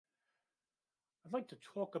I'd like to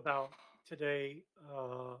talk about today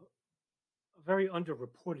a very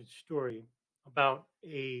underreported story about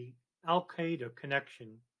a Al Qaeda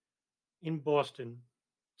connection in Boston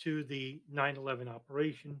to the 9/11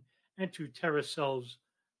 operation and to terrorist cells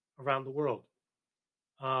around the world.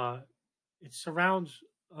 Uh, it surrounds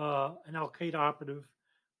an Al Qaeda operative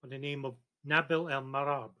by the name of Nabil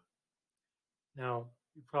al-Marabh. Now,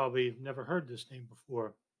 you probably have never heard this name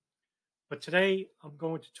before, but today I'm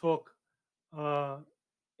going to talk uh,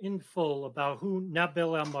 in full about who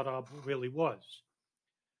Nabil al-Marabh really was.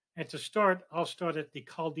 And to start, I'll start at the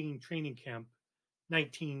Khalden training camp,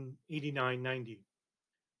 1989-90.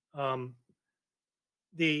 Um,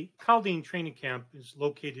 the Khalden training camp is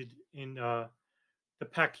located in the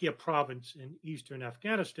Paktia province in eastern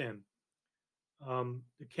Afghanistan.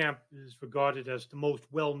 The camp is regarded as the most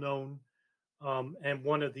well-known and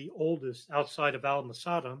one of the oldest outside of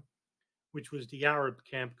al-Masada, which was the Arab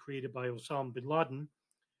camp created by Osama bin Laden.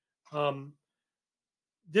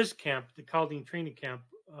 This camp, the Khalden training camp,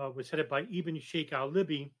 was headed by Ibn Sheikh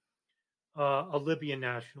al-Libi, a Libyan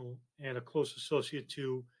national and a close associate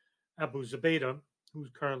to Abu Zubaydah, who's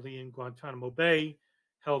currently in Guantanamo Bay,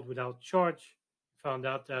 held without charge. Found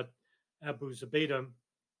out that Abu Zubaydah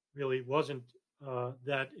really wasn't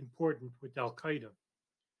that important with Al Qaeda.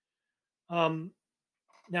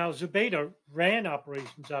 Now, Zubaydah ran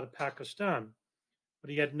operations out of Pakistan, but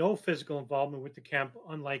he had no physical involvement with the camp,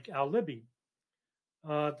 unlike al-Libi.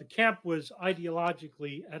 The camp was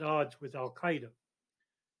ideologically at odds with Al Qaeda.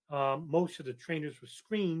 Most of the trainers were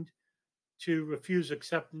screened to refuse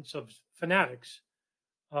acceptance of fanatics,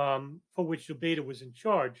 for which Zubaydah was in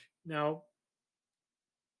charge. Now,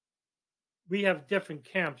 we have different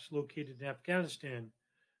camps located in Afghanistan.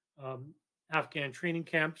 Afghan training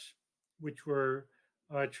camps, which were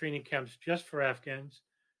training camps just for Afghans.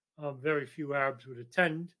 Very few Arabs would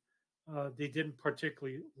attend. They didn't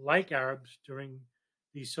particularly like Arabs during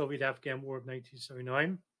the Soviet-Afghan War of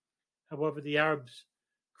 1979. However, the Arabs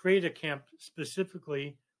created a camp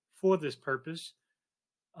specifically for this purpose,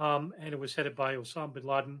 and it was headed by Osama bin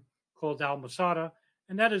Laden, called al-Masada,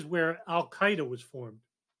 and that is where Al Qaeda was formed.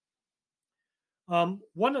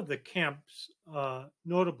 One of the camp's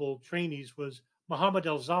notable trainees was Mohamad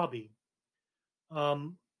Elzahabi.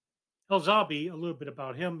 Elzahabi, a little bit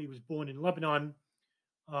about him, he was born in Lebanon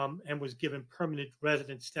and was given permanent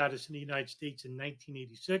resident status in the United States in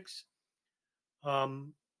 1986.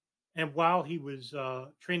 And while he was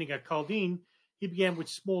training at Khalden, he began with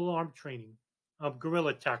small arm training of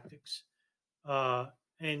guerrilla tactics.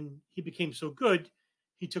 And he became so good,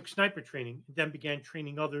 he took sniper training and then began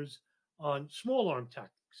training others on small arm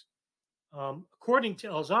tactics. According to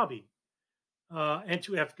Elzahabi and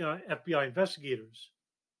to FBI investigators,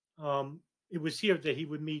 it was here that he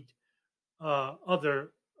would meet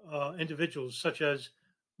other individuals such as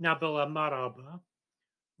Nabil al-Marabh,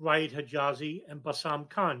 Raed Hijazi, and Bassam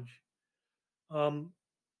Kanj.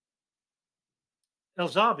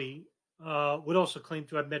 Elzahabi would also claim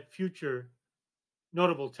to have met future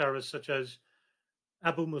notable terrorists such as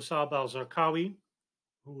Abu Musab al-Zarqawi,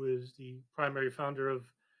 who is the primary founder of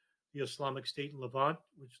the Islamic State in Levant,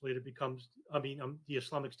 which later becomes, the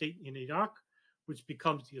Islamic State in Iraq, which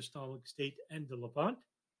becomes the Islamic State and the Levant,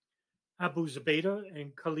 Abu Zubaydah,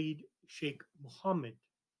 and Khalid Sheikh Mohammed.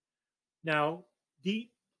 Now,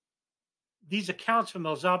 these accounts from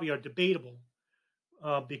Elzahabi are debatable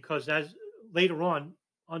because as later on,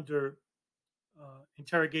 under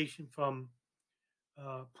interrogation from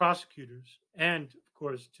prosecutors and, of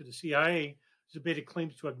course, to the CIA, Zubaydah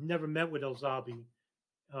claims to have never met with Elzahabi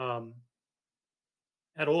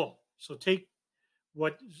at all. So take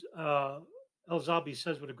what Elzahabi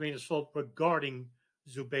says with a grain of salt regarding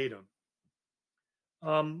Zubaydah.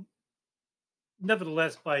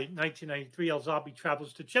 Nevertheless, by 1993, Elzahabi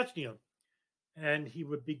travels to Chechnya, and he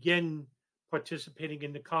would begin participating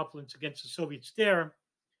in the conflicts against the Soviets there.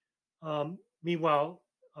 Meanwhile,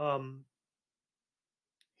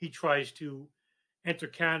 he tries to enter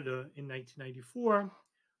Canada in 1994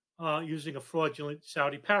 using a fraudulent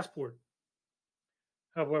Saudi passport.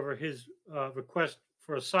 However, his request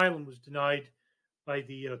for asylum was denied by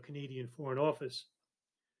the Canadian Foreign Office.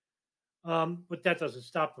 But that doesn't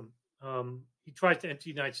stop him. He tries to enter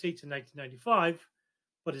the United States in 1995,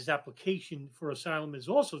 but his application for asylum is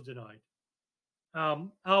also denied.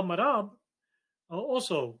 Al-Marabh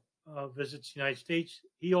also visits the United States.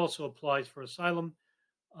 He also applies for asylum.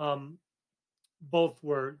 Both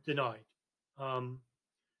were denied.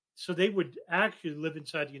 So they would actually live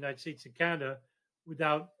inside the United States and Canada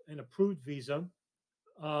without an approved visa,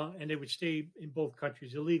 and they would stay in both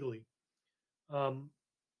countries illegally.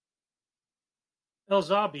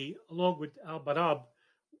 El-Zabi, along with al-Marabh,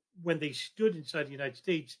 when they stood inside the United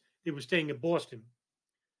States, they were staying in Boston.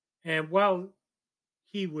 And while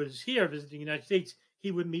he was here visiting the United States,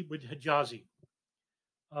 he would meet with Hijazi.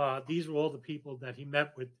 These were all the people that he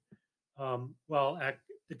met with while at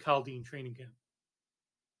the Khalden training camp.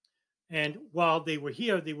 And while they were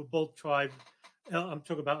here, they were both tried. I'm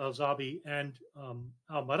talking about El-Zabi and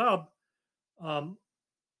al-Marabh.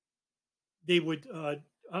 They would,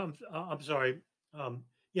 I'm sorry,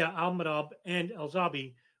 al-Marabh and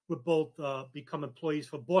El-Zabi would both become employees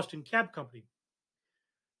for Boston Cab Company.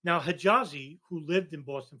 Now, Hijazi, who lived in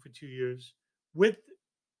Boston for 2 years with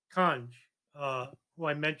Kanj, who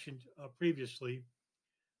I mentioned previously,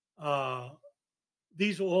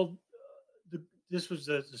 these are all, this was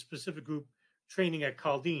the specific group training at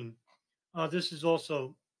Khalden. This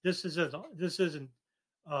isn't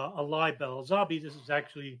a lie by El-Zabi. This is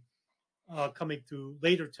actually coming through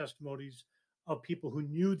later testimonies of people who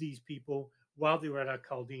knew these people while they were at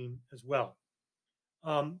Khalden as well.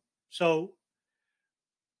 So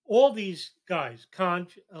all these guys,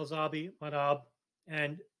 Kanj, El-Zabi, Marabh,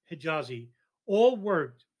 and Hijazi, all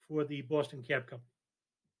worked for the Boston Cab Company.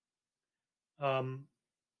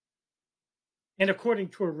 And according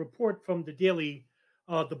to a report from the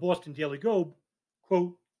Boston Daily Globe,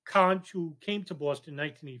 quote, Kanj, who came to Boston in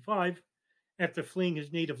 1985 after fleeing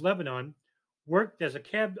his native Lebanon, worked as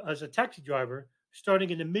a taxi driver starting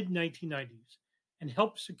in the mid-1990s and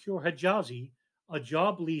helped secure Hijazi a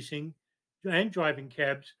job leasing and driving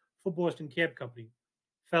cabs for Boston Cab Company.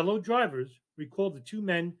 Fellow drivers recalled the two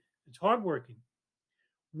men as hardworking,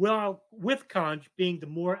 while with Kanj being the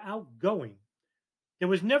more outgoing. There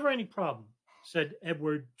was never any problem, said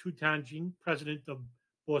Edward Tutanjian, president of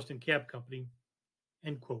Boston Cab Company,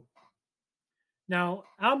 end quote. Now,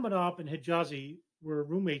 al-Marabh and Hijazi were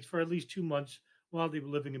roommates for at least 2 months while they were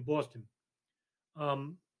living in Boston.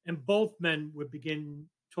 And both men would begin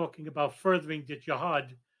talking about furthering the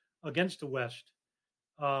jihad against the West,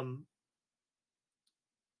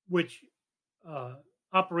 which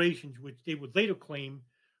operations which they would later claim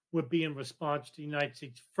would be in response to the United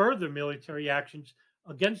States' further military actions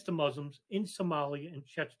against the Muslims in Somalia and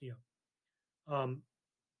Chechnya.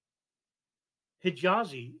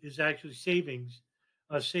 Hijazi is actually saving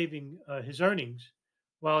his earnings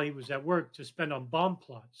while he was at work to spend on bomb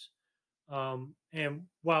plots. And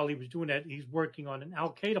while he was doing that, he's working on an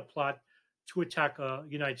Al-Qaeda plot to attack a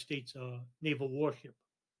United States naval warship.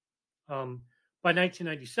 By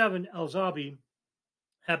 1997, El-Zabi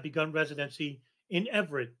had begun residency in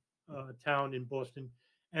Everett, town in Boston,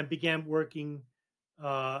 and began working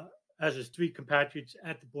as his three compatriots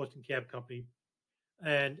at the Boston Cab Company.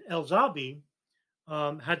 And El-Zabi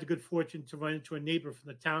had the good fortune to run into a neighbor from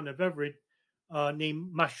the town of Everett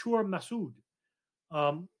named Mashur Masood,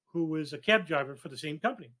 who was a cab driver for the same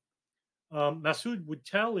company. Masood would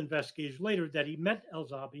tell investigators later that he met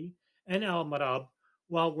El-Zabi and al-Marabh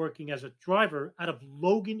while working as a driver out of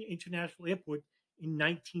Logan International Airport in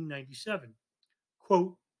 1997.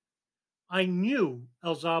 Quote, I knew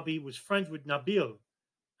El-Zabi was friends with Nabil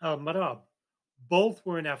al-Marabh. Both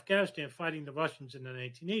were in Afghanistan fighting the Russians in the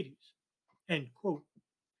 1980s. End quote.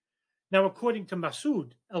 Now, according to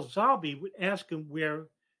Masood, El-Zabi would ask him when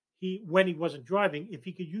he wasn't driving, if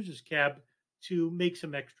he could use his cab to make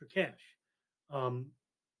some extra cash. To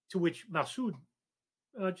which Masood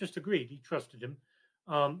just agreed. He trusted him.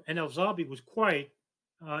 And El-Zabi was quiet.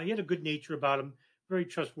 He had a good nature about him, very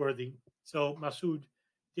trustworthy. So Masood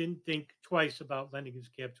didn't think twice about lending his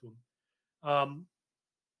cab to him.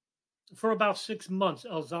 For about 6 months,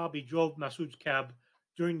 El-Zabi drove Masood's cab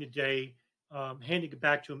during the day, handing it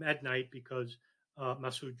back to him at night because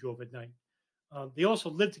Masood drove at night. They also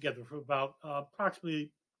lived together for about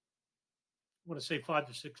approximately, I want to say 5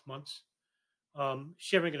 to 6 months,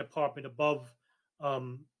 sharing an apartment above a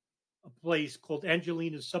place called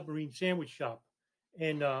Angelina's Submarine Sandwich Shop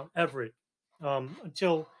in Everett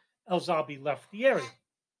until El-Zabi left the area.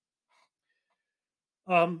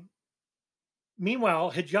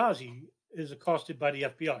 Meanwhile, Hijazi is accosted by the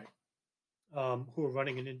FBI, who are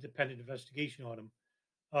running an independent investigation on him.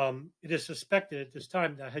 It is suspected at this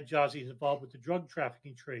time that Hijazi is involved with the drug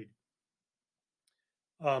trafficking trade.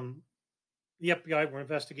 The FBI were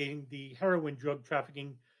investigating the heroin drug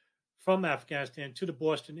trafficking from Afghanistan to the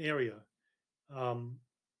Boston area,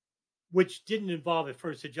 which didn't involve at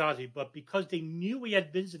first Hijazi, but because they knew he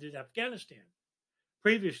had visited Afghanistan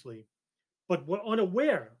previously, but were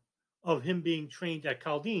unaware of him being trained at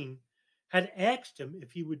Khalden, had asked him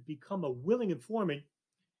if he would become a willing informant,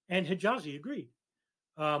 and Hijazi agreed.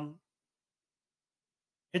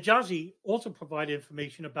 Hijazi also provided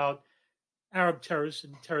information about Arab terrorists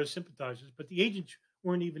and terrorist sympathizers, but the agents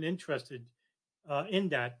weren't even interested in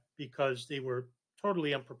that because they were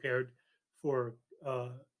totally unprepared for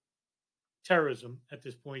terrorism at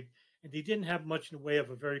this point, and they didn't have much in the way of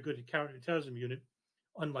a very good counterterrorism unit,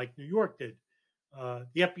 unlike New York did. The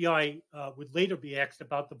FBI would later be asked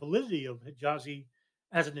about the validity of Hijazi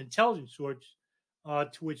as an intelligence source,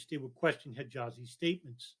 to which they would question Hijazi's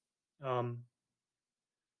statements. Um,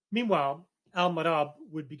 Meanwhile, al-Marabh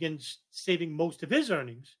would begin saving most of his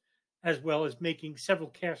earnings, as well as making several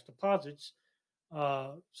cash deposits,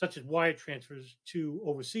 such as wire transfers to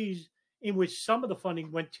overseas, in which some of the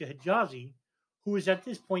funding went to Hijazi, who was at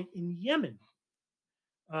this point in Yemen.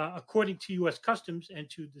 According to U.S. Customs and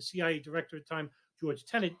to the CIA director at the time, George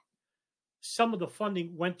Tenet, some of the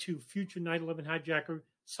funding went to future 9/11 hijacker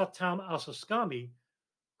Satam al-Saskami,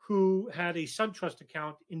 who had a SunTrust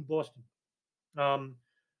account in Boston.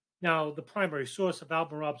 Now, the primary source of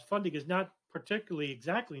al-Marabh's funding is not particularly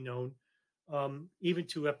exactly known, even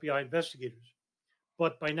to FBI investigators.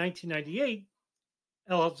 But by 1998,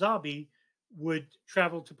 Elzahabi would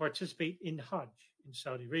travel to participate in Hajj in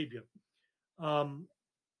Saudi Arabia.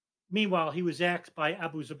 Meanwhile, he was asked by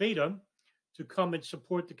Abu Zubaydah to come and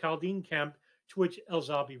support the Khalden camp, to which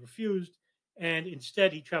Elzahabi refused, and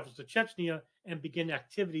instead he travels to Chechnya and began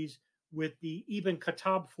activities with the Ibn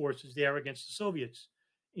Khattab forces there against the Soviets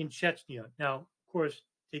in Chechnya. Now, of course,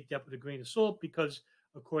 take that with a grain of salt because,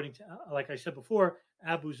 according to, like I said before,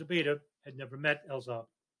 Abu Zubaydah had never met Elzahabi.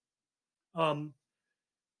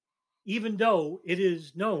 Even though it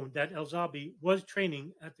is known that Elzahabi was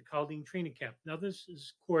training at the Khalden training camp. Now, this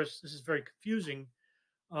is, of course, this is very confusing.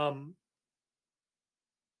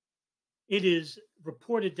 It is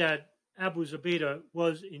reported that Abu Zubaydah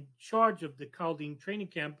was in charge of the Khalden training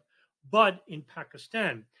camp, but in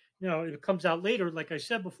Pakistan. Now, it comes out later, like I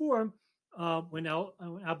said before, when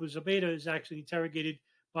Abu Zubaydah is actually interrogated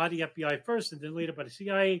by the FBI first and then later by the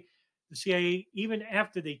CIA. The CIA, even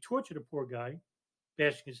after they tortured a poor guy,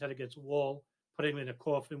 bashing his head against a wall, putting him in a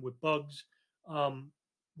coffin with bugs,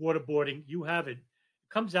 waterboarding, you have it. It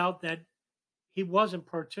comes out that he wasn't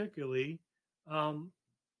particularly the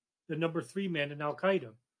number 3 man in Al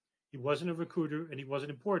Qaeda. He wasn't a recruiter and he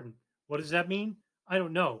wasn't important. What does that mean? I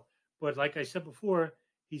don't know. But like I said before,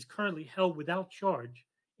 he's currently held without charge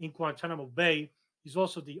in Guantanamo Bay. He's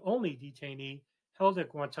also the only detainee held at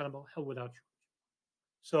Guantanamo held without charge.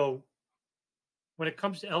 So when it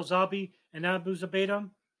comes to Elzahabi and Abu Zubaydah,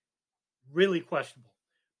 really questionable.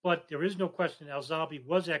 But there is no question Elzahabi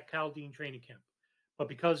was at Khalden training camp. But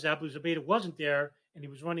because Abu Zubaydah wasn't there and he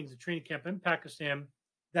was running the training camp in Pakistan,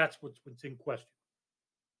 that's what's in question.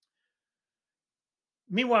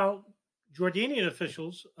 Meanwhile, Jordanian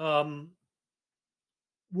officials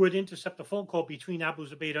would intercept a phone call between Abu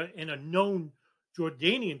Zubaydah and a known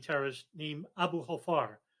Jordanian terrorist named Abu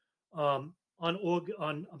Hafar on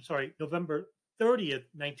November 30th,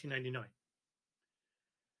 1999.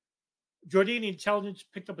 Jordanian intelligence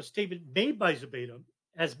picked up a statement made by Zubaydah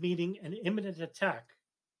as meaning an imminent attack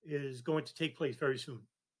is going to take place very soon.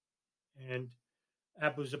 And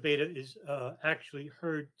Abu Zubaydah is actually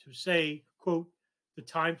heard to say, quote, "The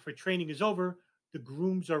time for training is over. The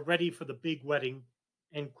grooms are ready for the big wedding,"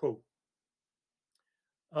 end quote.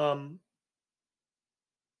 On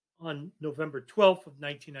December 12th of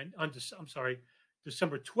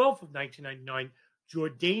 1999,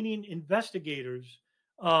 Jordanian investigators,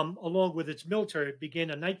 along with its military,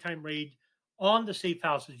 began a nighttime raid on the safe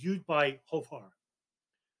houses used by Hofar.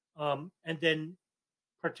 And then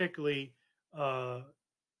particularly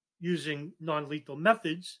using non-lethal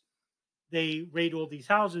methods, they raid all these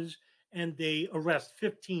houses and they arrest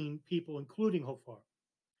 15 people, including Hofar.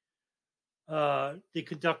 They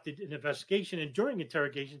conducted an investigation, and during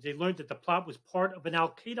interrogations, they learned that the plot was part of an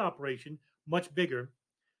al-Qaeda operation, much bigger,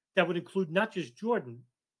 that would include not just Jordan,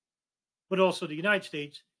 but also the United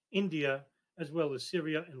States, India, as well as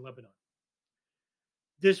Syria and Lebanon.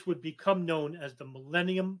 This would become known as the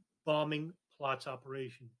Millennium Bombing Plot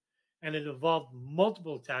operation, and it involved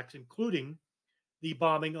multiple attacks, including the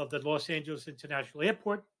bombing of the Los Angeles International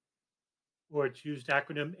Airport, or its used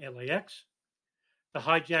acronym LAX, the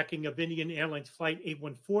hijacking of Indian Airlines Flight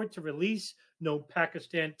 814 to release known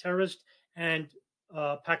Pakistan terrorist and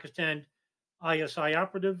Pakistan ISI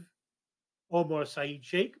operative Omar Saeed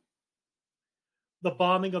Sheikh, the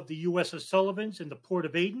bombing of the USS Sullivans in the port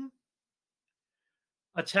of Aden,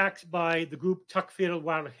 attacks by the group Takfir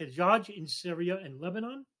al-Hijaz in Syria and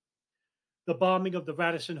Lebanon, the bombing of the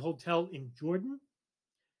Radisson Hotel in Jordan,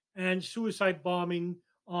 and suicide bombing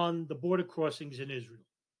on the border crossings in Israel.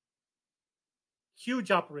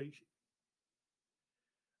 Huge operation.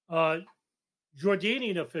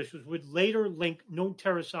 Jordanian officials would later link known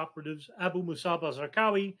terrorist operatives Abu Musab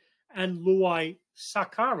al-Zarqawi and Louis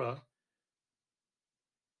Sakara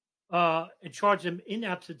and charge them in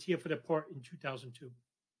absentia for their part in 2002.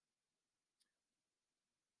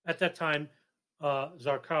 At that time,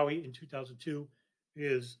 Zarqawi in 2002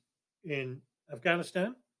 is in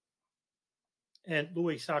Afghanistan, and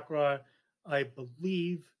Louis Sakara, I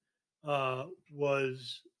believe,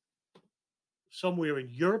 was somewhere in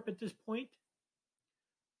Europe at this point.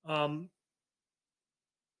 Um,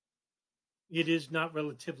 it is not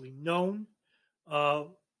relatively known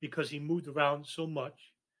because he moved around so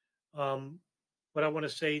much. But I want to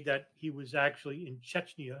say that he was actually in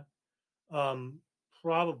Chechnya,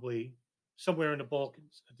 probably somewhere in the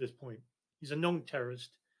Balkans at this point. He's a known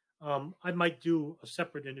terrorist. I might do a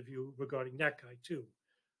separate interview regarding that guy too.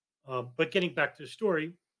 But getting back to the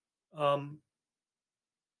story, um,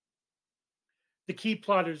 the key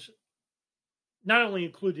plotters not only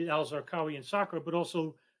included Al Zarqawi and Sakra, but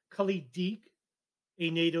also Khalid Deek, a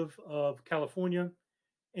native of California,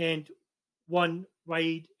 and one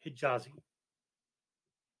Raed Hijazi.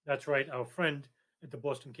 That's right, our friend at the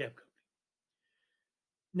Boston Cab Company.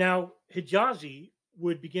 Now, Hijazi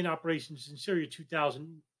would begin operations in Syria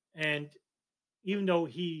 2000, and even though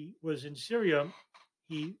he was in Syria,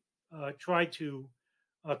 he tried to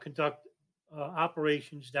conduct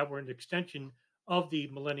operations that were an extension of the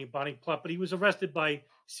Millennium Bombing Plot, but he was arrested by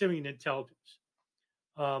Syrian intelligence.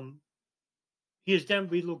 He is then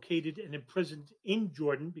relocated and imprisoned in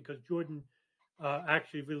Jordan because Jordan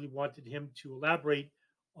actually really wanted him to elaborate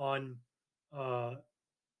on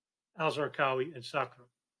al-Zarqawi and Sakra.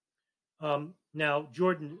 Now,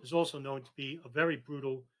 Jordan is also known to be a very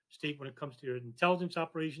brutal state when it comes to their intelligence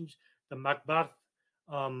operations, the Makbath,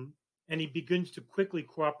 and he begins to quickly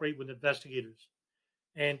cooperate with investigators.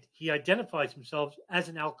 And he identifies himself as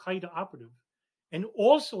an Al Qaeda operative and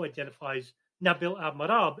also identifies Nabil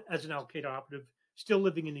al-Marabh as an Al Qaeda operative still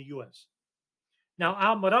living in the US. Now,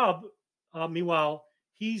 al-Marabh, meanwhile,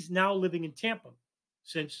 he's now living in Tampa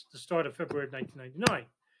since the start of February of 1999.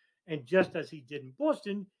 And just as he did in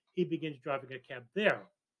Boston, he begins driving a cab there.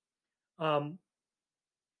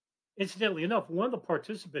 Incidentally enough, one of the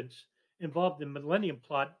participants involved in the Millennium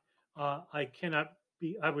Plot, I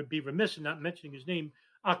would be remiss in not mentioning his name,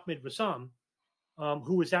 Ahmed Bassam,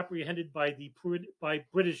 who was apprehended by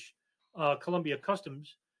British Columbia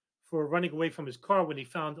Customs for running away from his car when he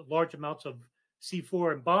found large amounts of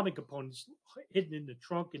C4 and bombing components hidden in the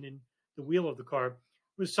trunk and in the wheel of the car.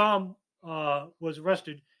 Bassam was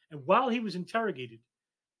arrested, and while he was interrogated,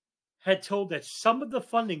 had told that some of the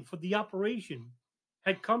funding for the operation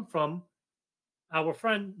had come from our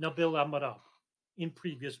friend Nabil al-Marabh in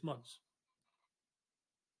previous months.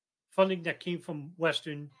 Funding that came from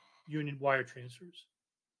Western Union wire transfers.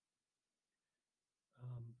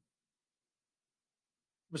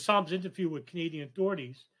 Bassam's interview with Canadian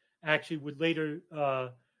authorities actually would later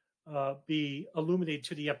be illuminated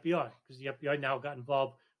to the FBI because the FBI now got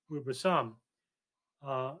involved with Bassam.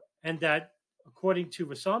 And that, according to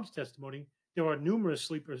Bassam's testimony, there are numerous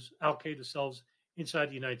sleepers Al Qaeda cells inside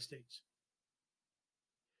the United States.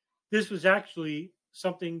 This was actually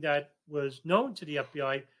something that was known to the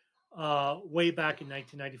FBI way back in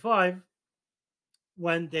 1995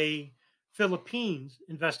 when the Philippines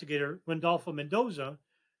investigator Randolfo Mendoza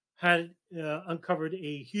had uncovered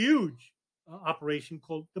a huge operation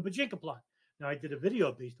called the Bajinka Plot. Now, I did a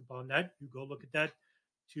video based upon that. You go look at that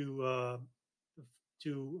to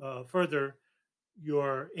further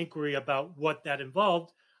your inquiry about what that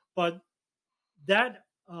involved. But that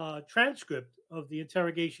transcript of the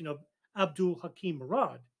interrogation of Abdul Hakim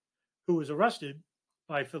Murad, who was arrested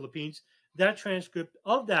by Philippines, that transcript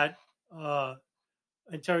of that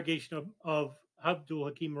interrogation of Abdul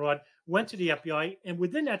Hakim Murad went to the FBI, and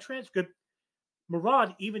within that transcript,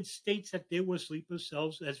 Murad even states that there were sleeper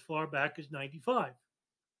cells as far back as 95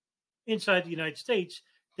 inside the United States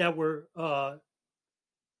that were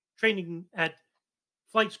training at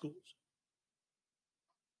flight schools.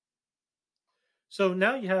 So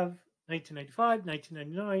now you have 1995,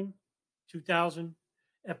 1999, 2000,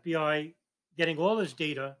 FBI getting all this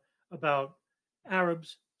data about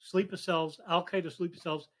Arabs, sleeper cells, Al Qaeda sleeper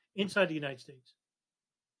cells inside the United States.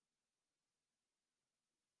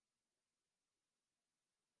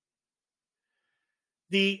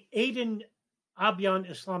 The Aden Abyan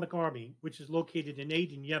Islamic Army, which is located in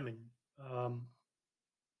Aden, Yemen,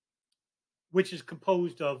 which is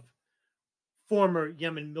composed of former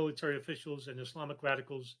Yemen military officials and Islamic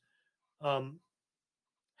radicals,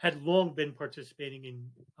 had long been participating in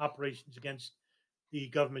operations against the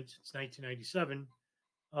government since 1997.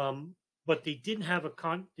 but they didn't have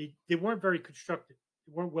they weren't very constructed.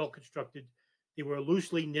 They weren't well constructed. They were a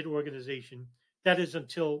loosely knit organization. That is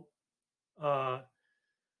until uh,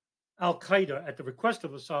 Al Qaeda, at the request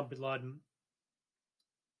of Osama bin Laden,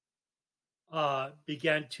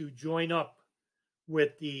 began to join up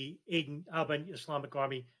with the Aden Alban Islamic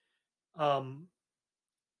Army, um,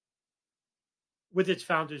 with its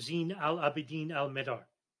founder Zine al Abidine al Medar.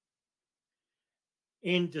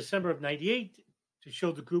 In December of '98, to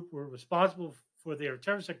show the group were responsible for their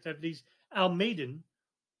terrorist activities, Al Maiden,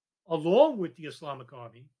 along with the Islamic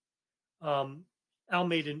Army, Al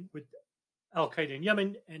Maiden with Al Qaeda in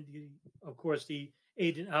Yemen, and of course the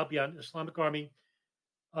Aden Albion Islamic Army,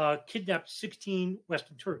 kidnapped 16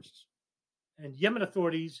 Western tourists. And Yemen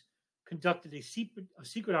authorities conducted a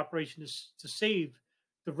secret operation to save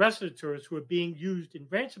the rest of the tourists who were being used in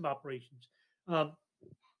ransom operations. Um,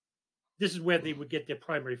 this is where they would get their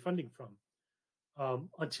primary funding from,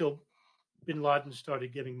 until bin Laden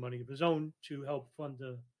started giving money of his own to help fund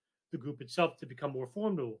the group itself to become more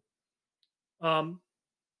formidable.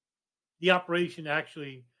 The operation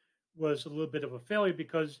actually was a little bit of a failure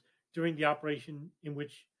because during the operation, in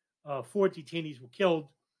which 4 detainees were killed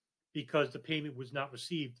because the payment was not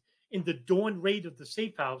received, in the dawn raid of the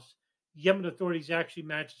safe house, Yemen authorities actually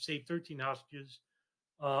managed to save 13 hostages,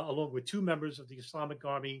 along with 2 members of the Islamic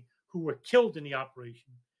Army who were killed in the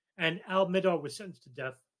operation. And Al Medar was sentenced to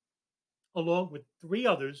death, along with 3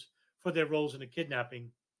 others for their roles in the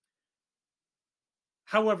kidnapping.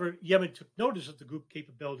 However, Yemen took notice of the group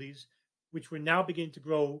capabilities, which were now beginning to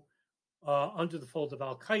grow under the fold of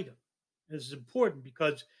Al Qaeda. This is important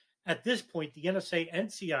because at this point, the NSA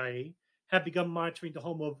and CIA had begun monitoring the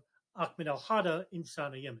home of Ahmed al-Hada in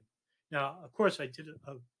Sana'a, Yemen. Now, of course, I did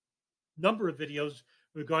a number of videos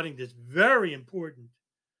regarding this very important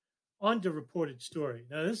underreported story.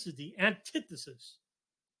 Now, this is the antithesis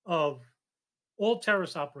of all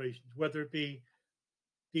terrorist operations, whether it be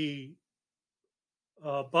the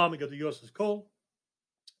bombing of the USS Cole,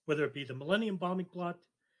 whether it be the Millennium Bombing Plot,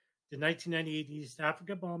 the 1998 East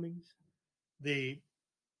Africa bombings, the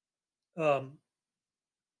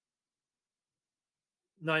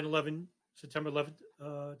 9/11, September 11th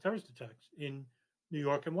terrorist attacks in New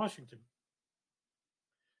York and Washington,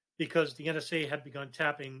 because the NSA had begun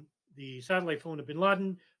tapping the satellite phone of bin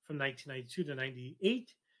Laden from 1992 to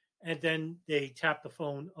 98, and then they tapped the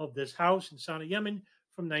phone of this house in Sana'a, Yemen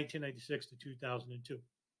from 1996 to 2002.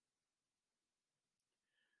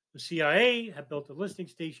 The CIA had built a listening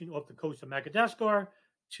station off the coast of Madagascar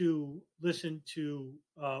to listen to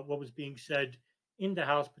what was being said in the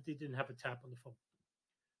house, but they didn't have a tap on the phone.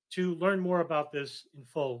 To learn more about this in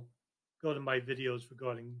full, go to my videos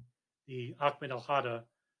regarding the Ahmed al-Hada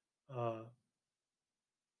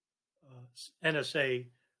NSA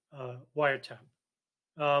wiretap.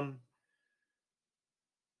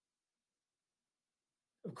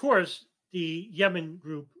 Of course, the Yemen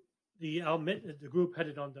group, the group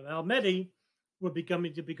headed on the Al-Mehdi, were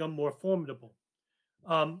becoming to become more formidable.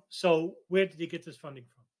 So where did they get this funding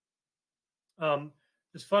from?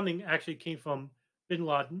 This funding actually came from bin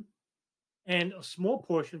Laden and a small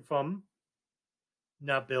portion from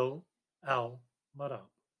Nabil al-Marabh.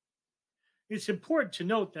 It's important to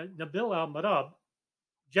note that Nabil al-Marabh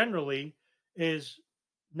generally is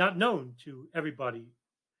not known to everybody,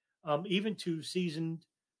 even to seasoned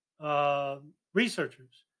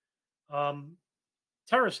researchers,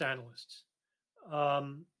 terrorist analysts,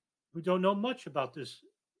 who don't know much about this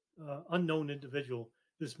unknown individual,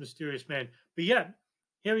 this mysterious man. But yet,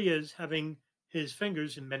 here he is having his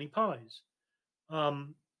fingers in many pies.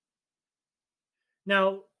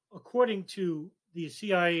 Now, according to the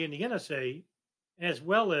CIA and the NSA, as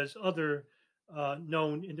well as other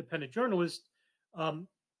known independent journalists,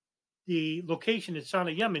 the location in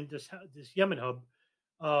Sana'a, Yemen, this Yemen hub,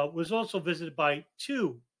 was also visited by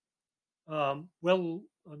 2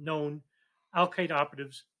 well-known Al-Qaeda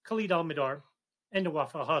operatives, Khalid al-Medar and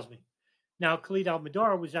Nawaf al-Hazmi. Now, Khalid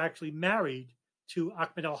al-Medar was actually married to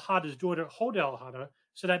Ahmed al-Hada's daughter, Hoda al-Hada,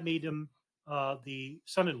 so that made him the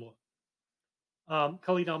son-in-law.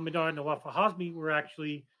 Khalid al-Medar and Nawaf al-Hazmi were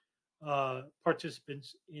actually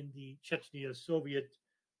participants in the Chechnya-Soviet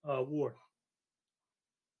war.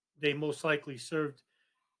 They most likely served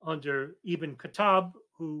under Ibn Khattab,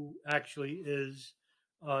 who actually is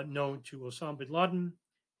known to Osama bin Laden.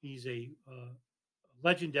 He's a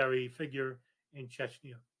legendary figure in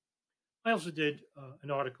Chechnya. I also did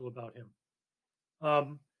an article about him.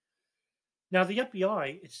 Now, the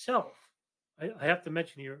FBI itself, I have to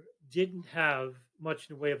mention here, didn't have much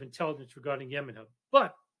in the way of intelligence regarding Yemen hub,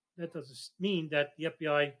 but that doesn't mean that the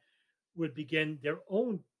FBI would begin their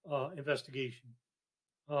own investigation.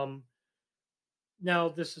 Now,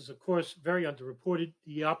 this is, of course, very underreported.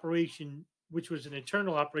 The operation, which was an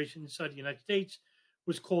internal operation inside the United States,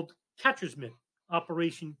 was called Catcher's Mitt,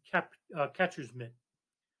 Operation Catcher's Mitt,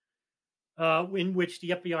 in which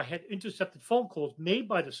the FBI had intercepted phone calls made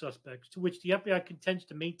by the suspects, to which the FBI contends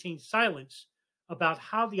to maintain silence about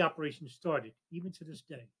how the operation started, even to this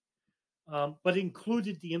day. But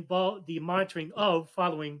included the monitoring of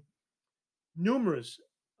following numerous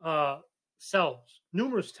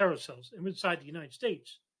numerous terror cells inside the United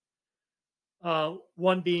States.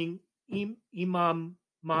 One being Imam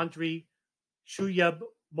Mandri, Shuyeb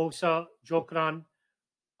Mosa Jokran,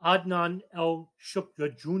 Adnan El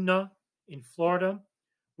Shukjuna in Florida,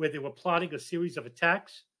 where they were plotting a series of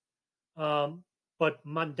attacks. But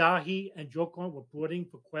Mandahi and Jokran were brought in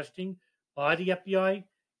for questioning by the FBI,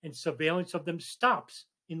 and surveillance of them stops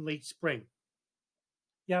in late spring.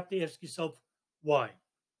 You have to ask yourself why.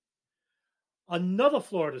 Another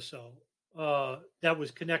Florida cell that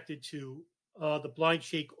was connected to the blind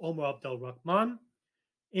Sheikh Omar Abdel Rahman,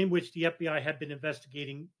 in which the FBI had been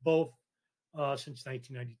investigating both since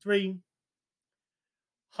 1993.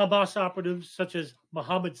 Hamas operatives such as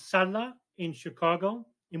Mohammed Salah in Chicago,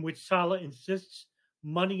 in which Salah insists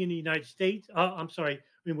money in the United States,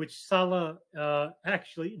 in which Salah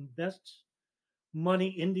actually invests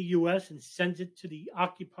money in the U.S. and sends it to the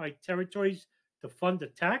occupied territories to fund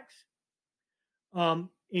attacks.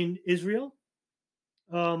 In Israel,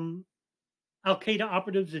 Al-Qaeda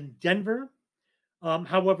operatives in Denver.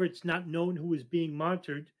 However, it's not known who is being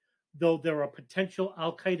monitored, though there are potential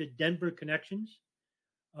Al-Qaeda Denver connections,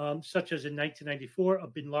 such as in 1994, a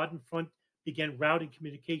bin Laden front began routing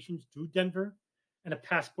communications through Denver, and a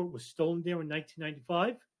passport was stolen there in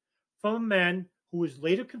 1995 from a man who was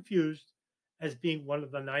later confused as being one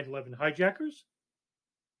of the 9/11 hijackers.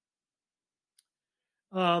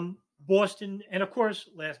 Boston, and of course,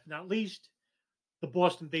 last but not least, the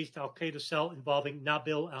Boston-based Al-Qaeda cell involving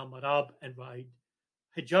Nabil al-Marabh and Raed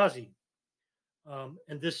Hijazi.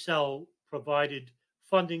 And this cell provided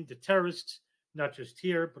funding to terrorists, not just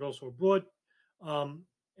here, but also abroad,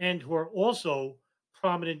 and who are also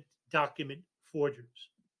prominent document forgers.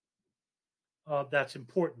 That's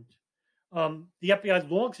important. The FBI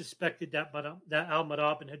long suspected that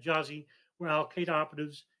al-Marabh and Hijazi were Al-Qaeda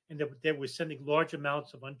operatives, and that they were sending large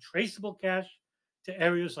amounts of untraceable cash to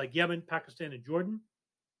areas like Yemen, Pakistan, and Jordan.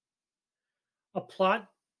 A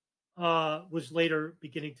plot was later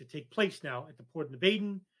beginning to take place now at the port of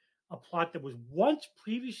Aden, a plot that was once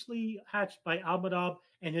previously hatched by al-Marabh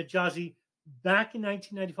and Hijazi back in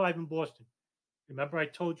 1995 in Boston. Remember I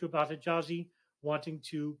told you about Hijazi wanting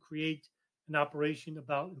to create an operation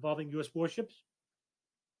involving U.S. warships?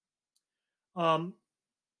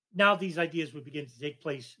 Now these ideas would begin to take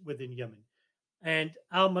place within Yemen. And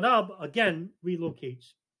al-Marabh, again, relocates,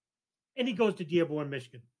 and he goes to Dearborn,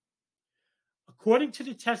 Michigan. According to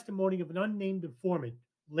the testimony of an unnamed informant,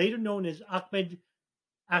 later known as Ahmed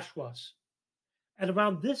Ashwas, at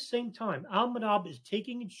around this same time, al-Marabh is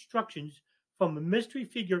taking instructions from a mystery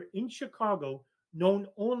figure in Chicago known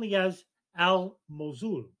only as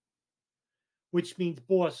al-Mosul, which means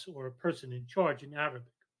boss or a person in charge in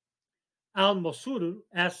Arabic. Al-Mosul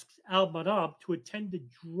asks al-Marabh to attend a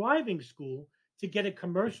driving school to get a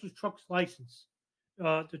commercial truck's license,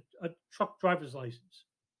 a truck driver's license.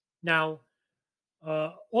 Now,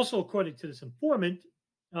 also according to this informant,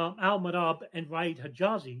 al-Marabh and Raed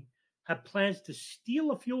Hijazi have plans to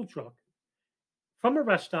steal a fuel truck from a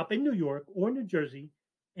rest stop in New York or New Jersey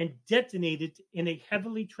and detonate it in a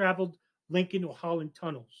heavily traveled Lincoln or Holland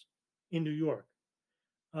tunnels in New York.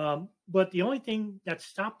 But the only thing that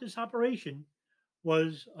stopped this operation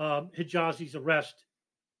was Hijazi's arrest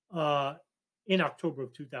in October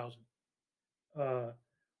of 2000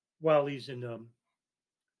 while he's in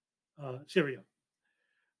Syria.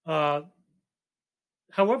 However,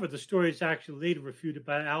 the story is actually later refuted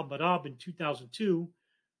by al-Marabh in 2002,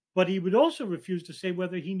 but he would also refuse to say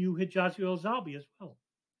whether he knew Hijazi or Elzahabi as well.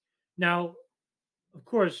 Now, of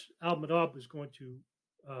course, al-Marabh was going to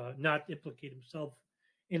not implicate himself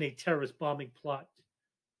in a terrorist bombing plot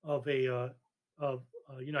of a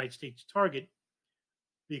United States target,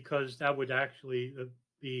 because that would actually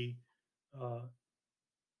be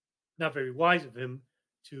not very wise of him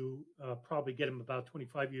to probably get him about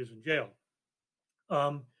 25 years in jail.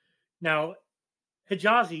 Now,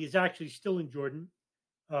 Hijazi is actually still in Jordan,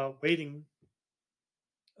 waiting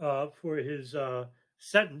for his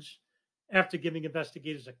sentence after giving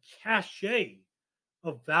investigators a cache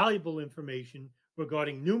of valuable information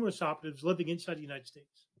regarding numerous operatives living inside the United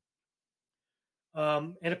States.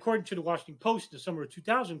 And according to the Washington Post in the summer of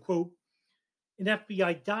 2000, quote, an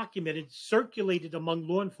FBI document circulated among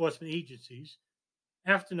law enforcement agencies,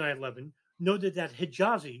 after 9/11 noted that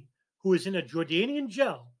Hijazi, who is in a Jordanian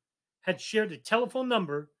jail, had shared a telephone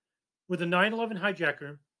number with a 9/11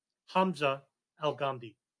 hijacker, Hamza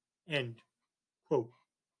al-Ghamdi. End quote.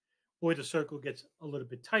 Boy, the circle gets a little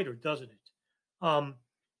bit tighter, doesn't it? Um,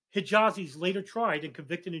 Hijazi's later tried and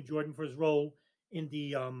convicted in Jordan for his role in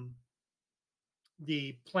the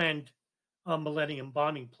planned Millennium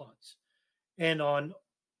Bombing Plots. And on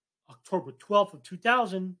October 12th of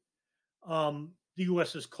 2000, the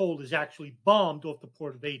USS Cole is actually bombed off the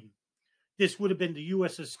port of Aden. This would have been the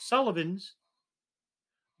USS Sullivan's,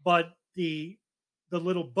 but the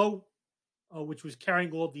little boat, which was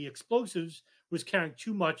carrying all the explosives, was carrying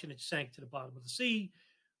too much and it sank to the bottom of the sea.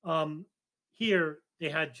 Here, they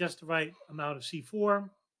had just the right amount of C4,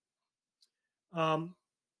 and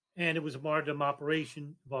it was a martyrdom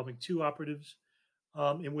operation involving 2 operatives,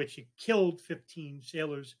 in which it killed 15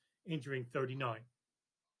 sailors, injuring 39.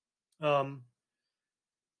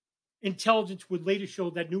 Intelligence would later show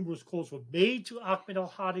that numerous calls were made to Ahmed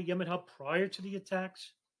al-Hadi Yemen hub prior to the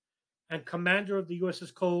attacks, and commander of the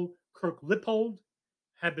USS Cole, Kirk Lippold,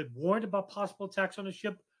 had been warned about possible attacks on the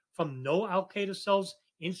ship from no Al-Qaeda cells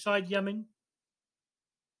inside Yemen,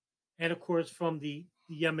 and of course from the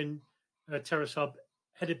Yemen terrorist hub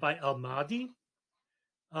headed by al-Mahdi.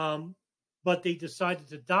 But they decided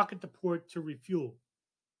to dock at the port to refuel.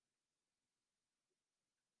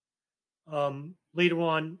 Later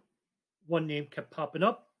on, one name kept popping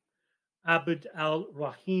up, Abd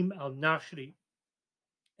al-Rahim al-Nashri,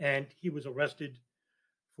 and he was arrested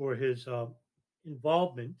for his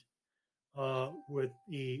involvement with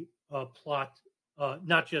the plot,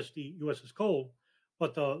 not just the USS Cole,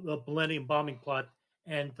 but the Millennium Bombing Plot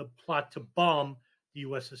and the plot to bomb the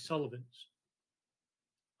USS Sullivan's.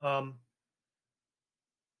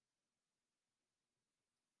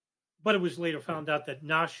 But it was later found out that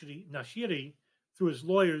Nashiri, through his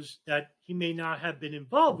lawyers, that he may not have been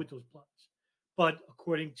involved with those plots. But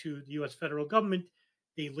according to the U.S. federal government,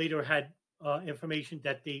 they later had information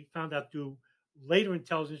that they found out through later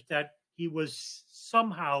intelligence that he was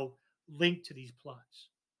somehow linked to these plots.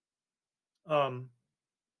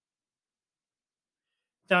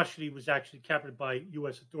 Nashiri was actually captured by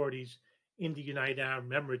U.S. authorities in the United Arab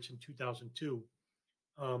Emirates in 2002.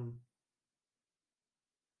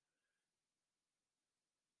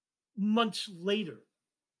 Months later,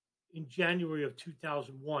 in January of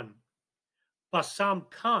 2001, Bassam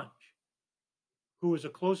Kanj, who was a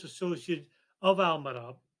close associate of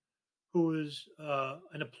al-Marabh, who was a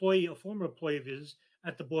former employee of his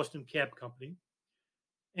at the Boston Cab Company,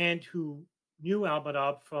 and who knew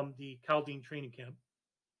al-Marabh from the Khalden training camp,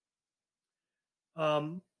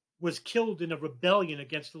 was killed in a rebellion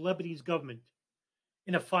against the Lebanese government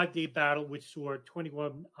in a 5-day battle which saw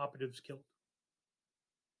 21 operatives killed.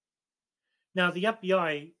 Now, the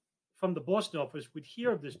FBI from the Boston office would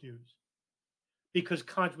hear of this news because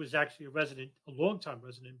Kanj was actually a long-time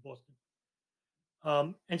resident in Boston.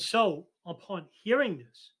 And so, upon hearing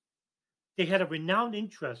this, they had a renowned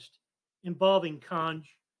interest involving Kanj,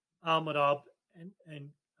 al-Marabh,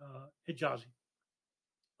 and Hijazi,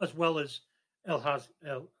 as well as el-Hazbi.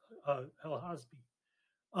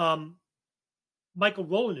 Michael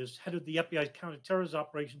Rowliness, head of the FBI's counterterrorism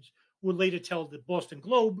operations, would later tell the Boston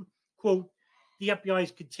Globe, quote, the FBI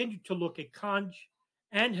has continued to look at Kanj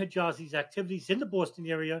and Hijazi's activities in the Boston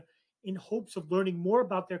area in hopes of learning more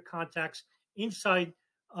about their contacts inside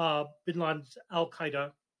bin Laden's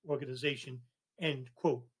al-Qaeda organization, end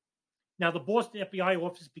quote. Now, the Boston FBI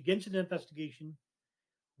office begins an investigation,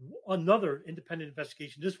 another independent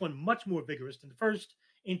investigation, this one much more vigorous than the first,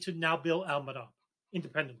 into Nabil al-Marabh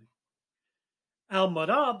independently.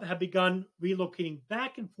 Al-Marabh had begun relocating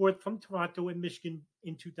back and forth from Toronto and Michigan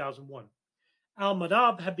in 2001.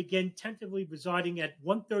 Al-Marabh had begun tentatively residing at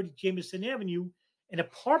 130 Jameson Avenue, an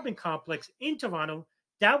apartment complex in Toronto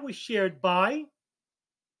that was shared by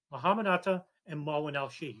Mohamad Atta and Marwan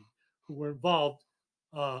al-Shehi, who were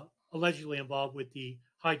allegedly involved with the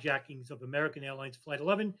hijackings of American Airlines Flight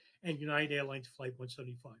 11 and United Airlines Flight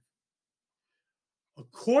 175.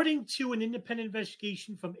 According to an independent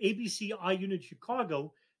investigation from ABC iUnit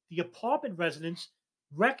Chicago, the apartment residents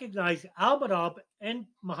recognized al-Marabh and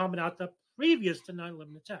Mohamad Atta previous to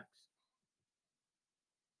 9/11 attacks.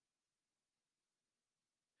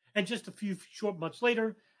 And just a few short months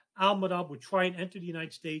later, al-Marabh would try and enter the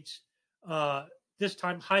United States, this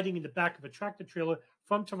time hiding in the back of a tractor trailer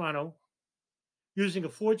from Toronto, using a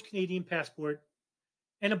forged Canadian passport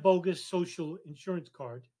and a bogus social insurance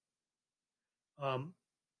card. And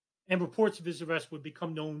reports of his arrest would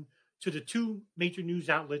become known to the 2 major news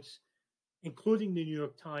outlets, including the New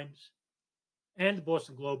York Times and the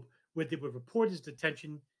Boston Globe, where they would report his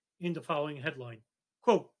detention in the following headline.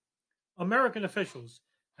 Quote, American officials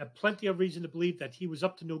had plenty of reason to believe that he was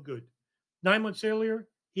up to no good. 9 months earlier,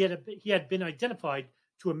 he had been identified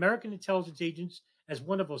to American intelligence agents as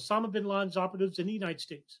one of Osama bin Laden's operatives in the United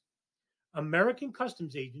States. American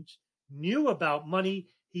customs agents knew about money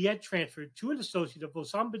he had transferred to an associate of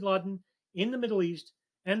Osama bin Laden in the Middle East,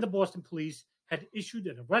 and the Boston police had issued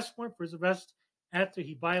an arrest warrant for his arrest after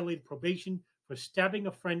he violated probation for stabbing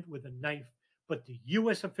a friend with a knife, but the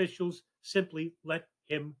U.S. officials simply let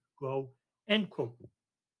him go, end quote.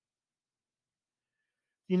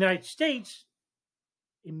 The United States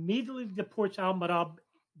immediately deports al-Marabh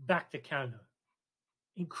back to Canada,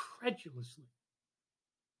 incredulously.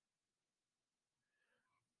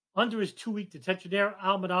 Under his 2-week detention there,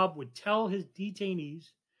 al-Marabh would tell his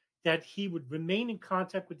detainees that he would remain in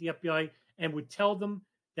contact with the FBI and would tell them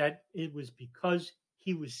that it was because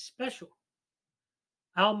he was special.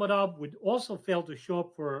 Al-Marabh would also fail to show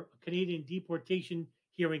up for a Canadian deportation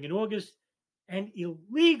hearing in August and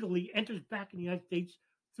illegally enters back in the United States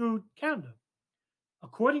through Canada.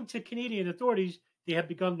 According to Canadian authorities, they have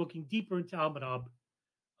begun looking deeper into al-Marabh,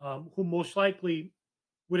 who most likely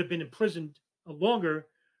would have been imprisoned longer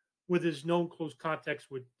with his known close contacts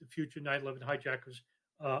with the future 9/11 hijackers,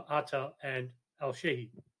 Atta and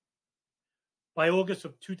al-Shahid. By August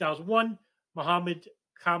of 2001, Mohamad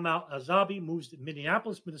Kamal Elzahabi moves to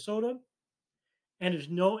Minneapolis, Minnesota, and his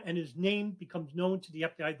name becomes known to the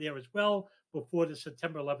FBI there as well before the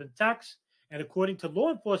September 11 attacks. And according to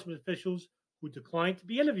law enforcement officials who declined to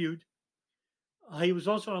be interviewed, he was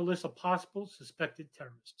also on a list of possible suspected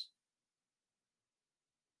terrorists.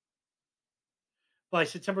 By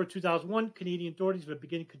September 2001, Canadian authorities were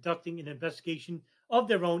beginning conducting an investigation of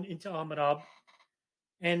their own into al-Marabh.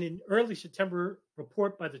 And in early September,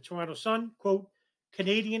 report by the Toronto Sun, quote,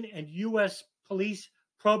 Canadian and U.S. police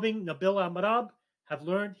probing Nabil al-Marabh have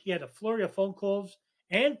learned he had a flurry of phone calls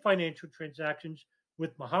and financial transactions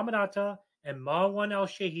with Mohammed Atta and Marwan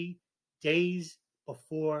al-Shahid days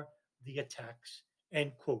before the attacks,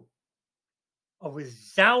 end quote. A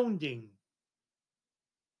resounding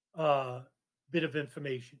bit of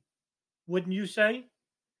information, wouldn't you say?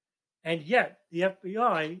 And yet the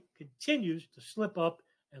FBI continues to slip up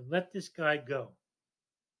and let this guy go.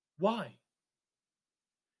 Why?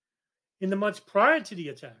 In the months prior to the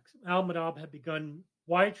attacks, al-Marabh had begun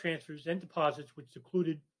wire transfers and deposits, which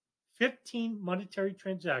included 15 monetary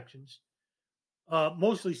transactions,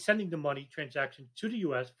 mostly sending the money transactions to the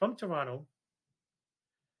U.S. from Toronto.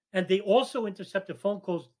 And they also intercepted phone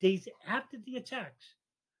calls days after the attacks.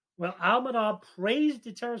 While al-Marabh praised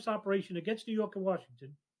the terrorist operation against New York and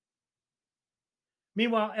Washington,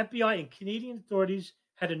 meanwhile, FBI and Canadian authorities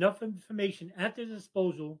had enough information at their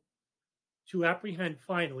disposal to apprehend,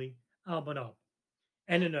 finally, al-Marabh.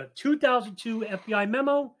 And in a 2002 FBI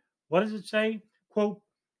memo, what does it say? Quote,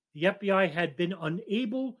 the FBI had been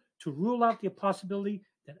unable to rule out the possibility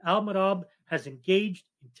that al-Marabh has engaged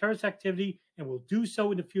in terrorist activity and will do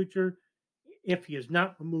so in the future if he is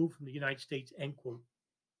not removed from the United States, end quote.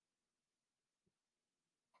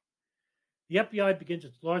 The FBI begins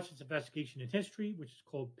its largest investigation in history, which is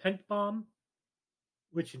called Pent Bomb,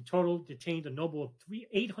 which in total detained a number of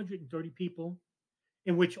 830 people,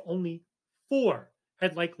 in which only 4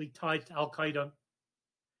 had likely ties to al-Qaeda: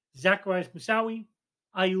 Zacharias Moussaoui,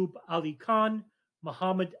 Ayub Ali Khan,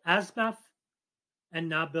 Mohammed Asmaf,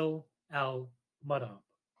 and Nabil al-Marabh.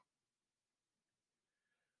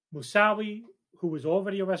 Moussaoui, who was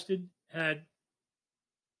already arrested, and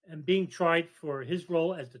being tried for his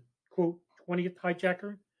role as the, quote, 20th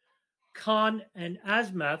hijacker. Khan and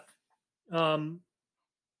Asmaf, Ayub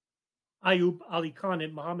Ali Khan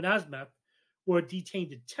and Mohammed Asmaf, were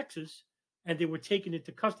detained in Texas, and they were taken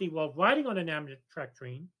into custody while riding on an Amtrak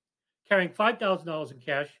train, carrying $5,000 in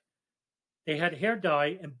cash. They had hair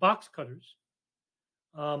dye and box cutters,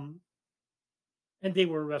 and they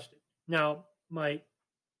were arrested. Now, my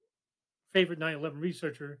favorite 9/11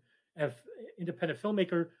 researcher, independent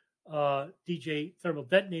filmmaker, DJ Thermal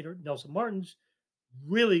Detonator, Nelson Martins,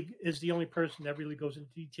 really is the only person that really goes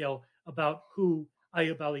into detail about who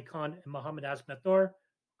Ayub Ali Khan and Mohammed Asmat are.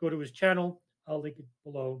 Go to his channel. I'll link it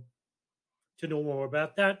below to know more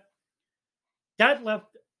about that. That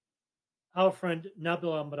left our friend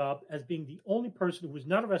Nabil al-Marabh as being the only person who was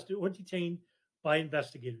not arrested or detained by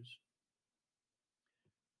investigators.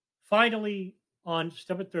 Finally, on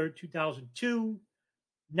September 3rd, 2002,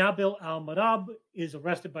 Nabil al-Marabh is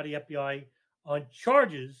arrested by the FBI on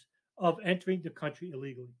charges of entering the country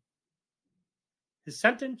illegally. His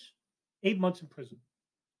sentence, 8 months in prison.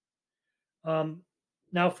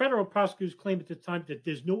 Now, federal prosecutors claim at the time that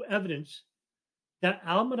there's no evidence that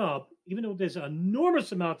al-Marabh, even though there's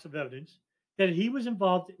enormous amounts of evidence that he was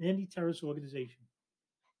involved in any terrorist organization.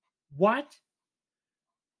 What?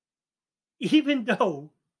 Even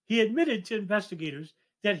though he admitted to investigators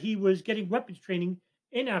that he was getting weapons training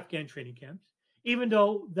in Afghan training camps, even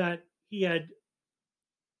though that he had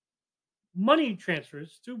money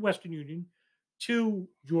transfers through Western Union to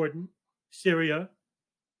Jordan, Syria,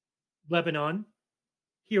 Lebanon,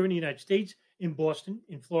 here in the United States, in Boston,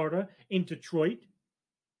 in Florida, in Detroit.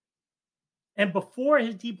 And before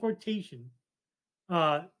his deportation,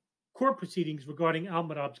 court proceedings regarding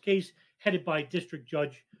al-Marabh's case, headed by District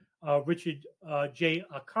Judge Richard J.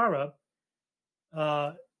 Akara,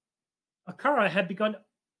 Akara had begun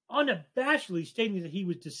unabashedly stating that he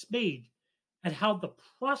was dismayed at how the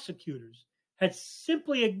prosecutors had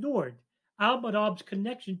simply ignored al-Marabh's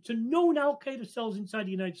connection to known al-Qaeda cells inside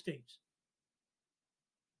the United States.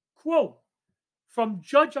 Quote from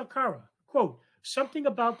Judge Akara, quote, something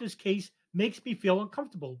about this case makes me feel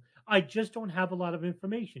uncomfortable. I just don't have a lot of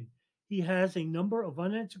information. He has a number of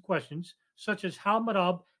unanswered questions, such as how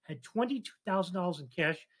Marabh had $22,000 in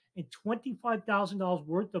cash and $25,000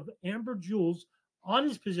 worth of amber jewels on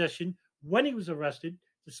his possession when he was arrested,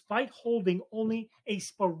 despite holding only a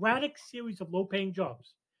sporadic series of low-paying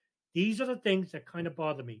jobs. These are the things that kind of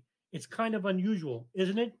bother me. It's kind of unusual,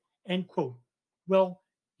 isn't it? End quote. Well,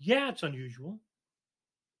 yeah, it's unusual.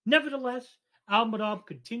 Nevertheless, al-Marabh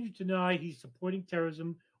continues to deny he's supporting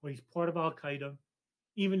terrorism or he's part of al-Qaeda,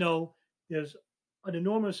 even though there's an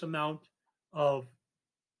enormous amount of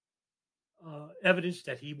evidence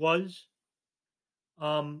that he was.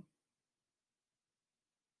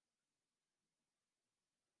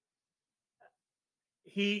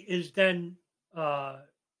 He is then, now,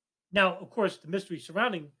 of course, the mystery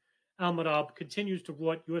surrounding al-Marabh continues to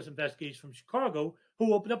rot U.S. investigators from Chicago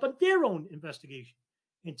who opened up on their own investigation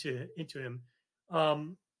into him.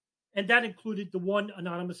 And that included the one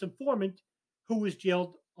anonymous informant who was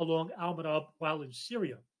jailed along al-Marabh while in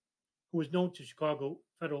Syria, who was known to Chicago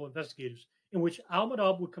federal investigators, in which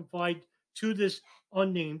al-Marabh would confide to this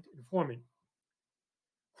unnamed informant.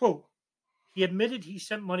 Quote, he admitted he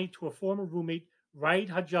sent money to a former roommate, Raed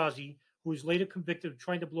Hijazi, who was later convicted of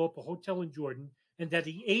trying to blow up a hotel in Jordan, and that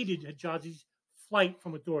he aided Hijazi's flight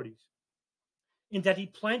from authorities, and that he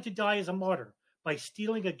planned to die as a martyr by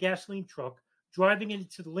stealing a gasoline truck, driving it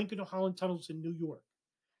into the Lincoln Holland tunnels in New York,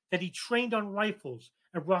 that he trained on rifles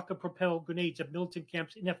and rocket-propelled grenades at militant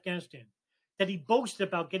camps in Afghanistan, that he boasted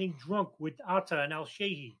about getting drunk with Atta and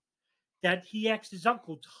al-Shehi, that he asked his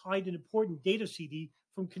uncle to hide an important data CD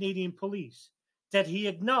from Canadian police, that he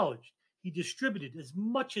acknowledged he distributed as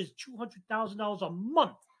much as $200,000 a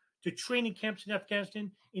month to training camps in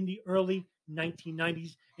Afghanistan in the early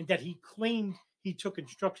 1990s, and that he claimed he took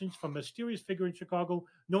instructions from a mysterious figure in Chicago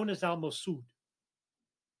known as al-Masoud.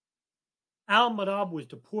 Al-Marabh was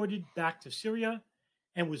deported back to Syria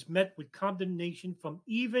and was met with condemnation from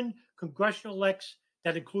even congressional elects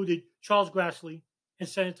that included Charles Grassley and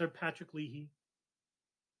Senator Patrick Leahy.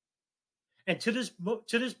 And to this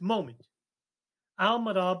moment,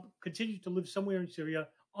 al-Marabh continues to live somewhere in Syria,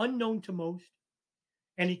 unknown to most,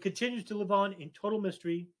 and he continues to live on in total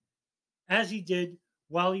mystery, as he did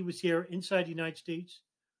while he was here inside the United States.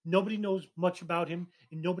 Nobody knows much about him,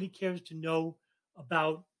 and nobody cares to know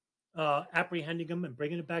about apprehending him and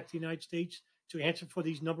bringing him back to the United States to answer for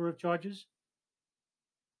these number of charges.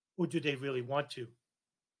 Or do they really want to?